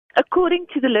according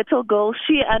to the little girl,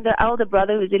 she and her elder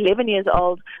brother, who's 11 years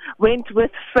old, went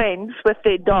with friends with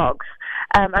their dogs.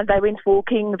 And they went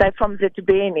walking, they're from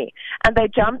Zitubeni. And they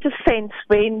jumped a fence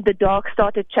when the dog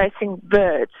started chasing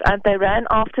birds. And they ran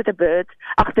after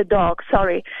the dogs.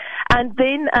 And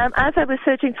then, as they were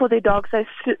searching for their dogs, they,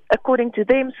 according to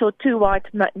them, saw two white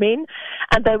men.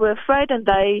 And they were afraid and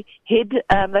they hid,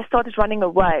 they started running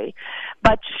away.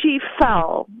 But she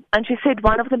fell. And she said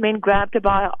one of the men grabbed her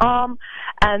by her arm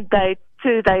and they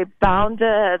bound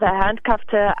her, they handcuffed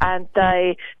her, and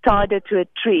they tied her to a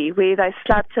tree where they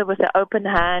slapped her with an open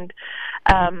hand.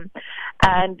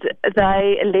 And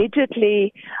they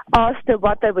allegedly asked her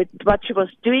what she was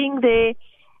doing there.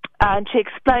 And she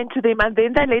explained to them, and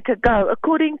then they let her go.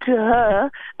 According to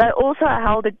her, they also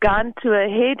held a gun to her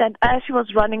head, and as she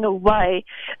was running away,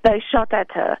 they shot at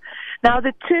her. Now,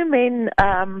 the two men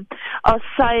are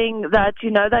saying that,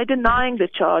 they're denying the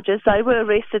charges. They were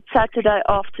arrested Saturday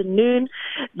afternoon.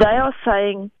 They are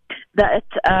saying that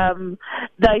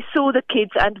they saw the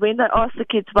kids, and when they asked the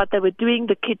kids what they were doing,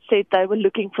 the kids said they were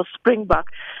looking for springbok.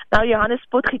 Now, Johannes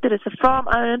Potgieter is a farm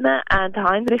owner, and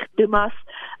Hendricks Dumas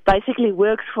basically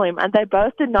works for him, and they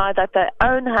both deny that they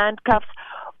own handcuffs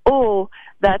or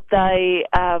that they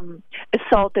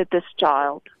assaulted this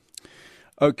child.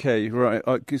 Okay, right.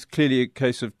 It's clearly a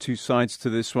case of two sides to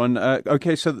this one.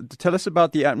 Okay, so tell us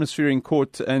about the atmosphere in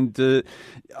court, and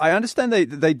I understand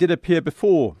they did appear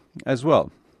before as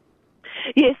well.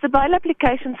 Yes, the bail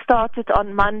application started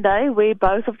on Monday, where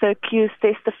both of the accused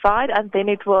testified, and then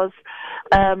it was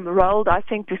rolled, I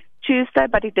think, to Tuesday,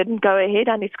 but it didn't go ahead,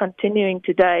 and it's continuing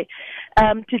today.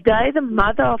 Today, the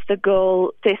mother of the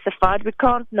girl testified. We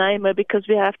can't name her because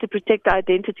we have to protect the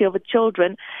identity of the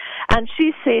children. And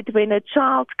she said when her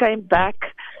child came back,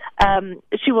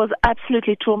 she was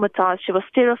absolutely traumatized. She was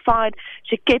terrified.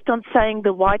 She kept on saying,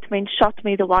 the white men shot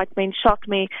me, the white men shot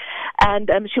me. And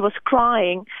she was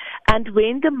crying. And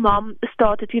when the mom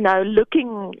started,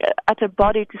 looking at her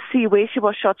body to see where she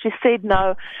was shot, she said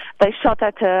no, they shot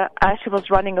at her as she was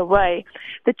running away.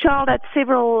 The child had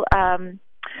several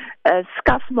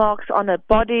scuff marks on her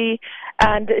body,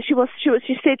 and she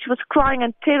said she was crying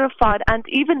and terrified, and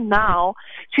even now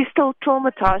she's still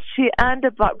traumatized. She and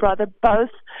her brother both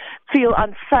feel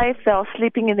unsafe. They are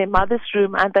sleeping in their mother's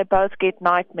room, and they both get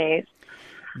nightmares.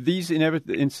 These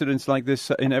incidents like this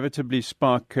inevitably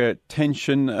spark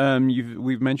tension.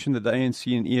 We've mentioned that the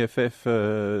ANC and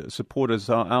EFF supporters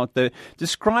are out there.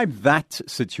 Describe that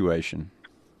situation.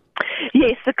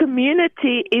 Yes, the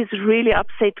community is really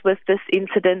upset with this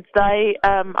incident. They,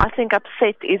 I think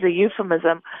upset is a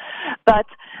euphemism, but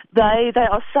they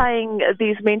are saying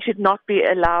these men should not be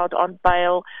allowed on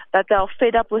bail, that they are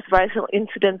fed up with racial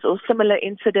incidents or similar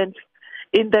incidents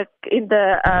in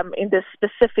the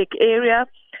specific area.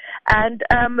 And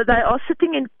they are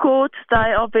sitting in court, they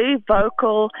are very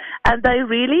vocal, and they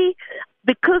really,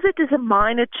 because it is a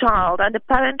minor child, and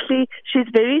apparently she's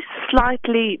very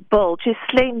slightly built, she's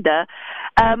slender,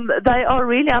 they are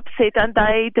really upset, and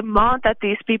they demand that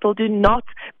these people do not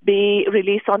be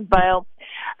released on bail.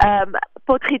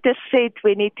 Potgieter said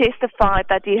when he testified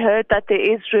that he heard that there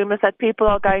is rumors that people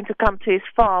are going to come to his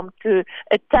farm to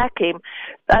attack him,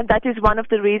 and that is one of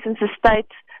the reasons the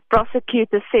state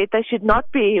prosecutor said they should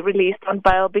not be released on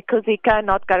bail because he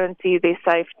cannot guarantee their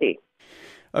safety.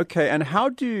 Okay, and how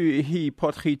do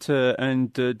Potgieter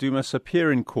and Dumas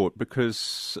appear in court?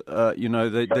 Because,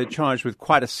 they're charged with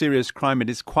quite a serious crime. It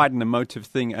is quite an emotive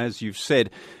thing, as you've said.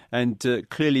 And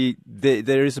clearly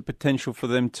there is a potential for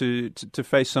them to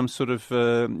face some sort of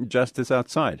justice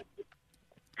outside.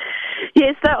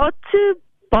 Yes, there are two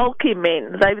bulky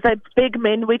men. They're big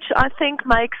men, which I think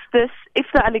makes this, if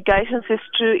the allegations is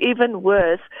true, even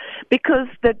worse, because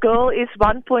the girl is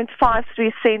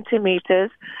 1.53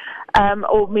 centimeters,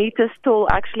 or meters tall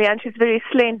actually, and she's very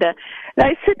slender.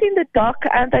 They sit in the dock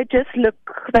and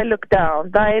they look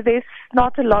down. There's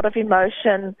not a lot of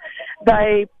emotion.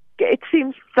 It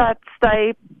seems that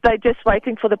they're just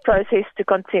waiting for the process to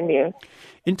continue.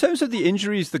 In terms of the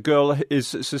injuries the girl is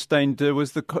sustained,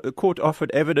 was the court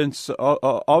offered evidence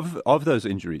of those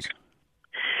injuries?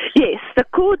 Yes, the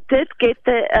court did get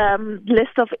the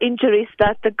list of injuries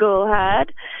that the girl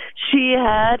had. She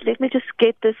had, let me just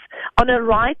get this, on her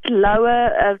right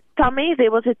lower tummy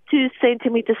there was a 2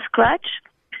 centimeter scratch.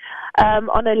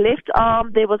 On her left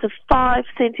arm there was a 5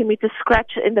 centimeter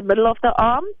scratch in the middle of the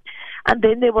arm. And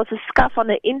then there was a scuff on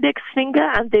her index finger,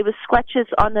 and there were scratches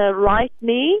on her right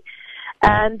knee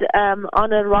and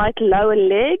on her right lower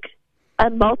leg,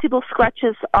 and multiple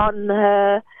scratches on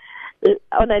her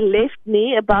left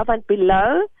knee above and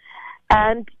below.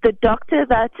 And the doctor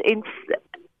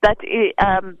that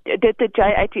did the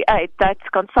J88, that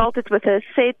consulted with her,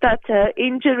 said that her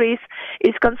injuries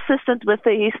is consistent with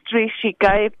the history she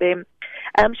gave them.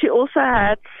 She also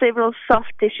had several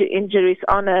soft tissue injuries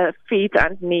on her feet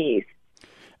and knees.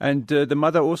 And the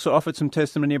mother also offered some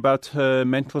testimony about her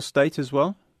mental state as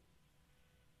well?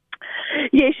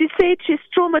 Yeah, she said she's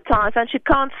traumatized and she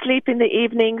can't sleep in the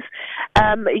evenings.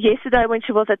 Yesterday when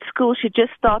she was at school, she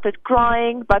just started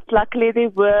crying, but luckily there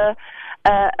were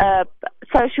a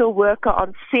social worker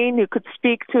on scene who could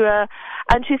speak to her.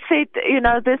 And she said,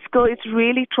 this girl is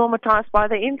really traumatized by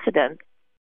the incident.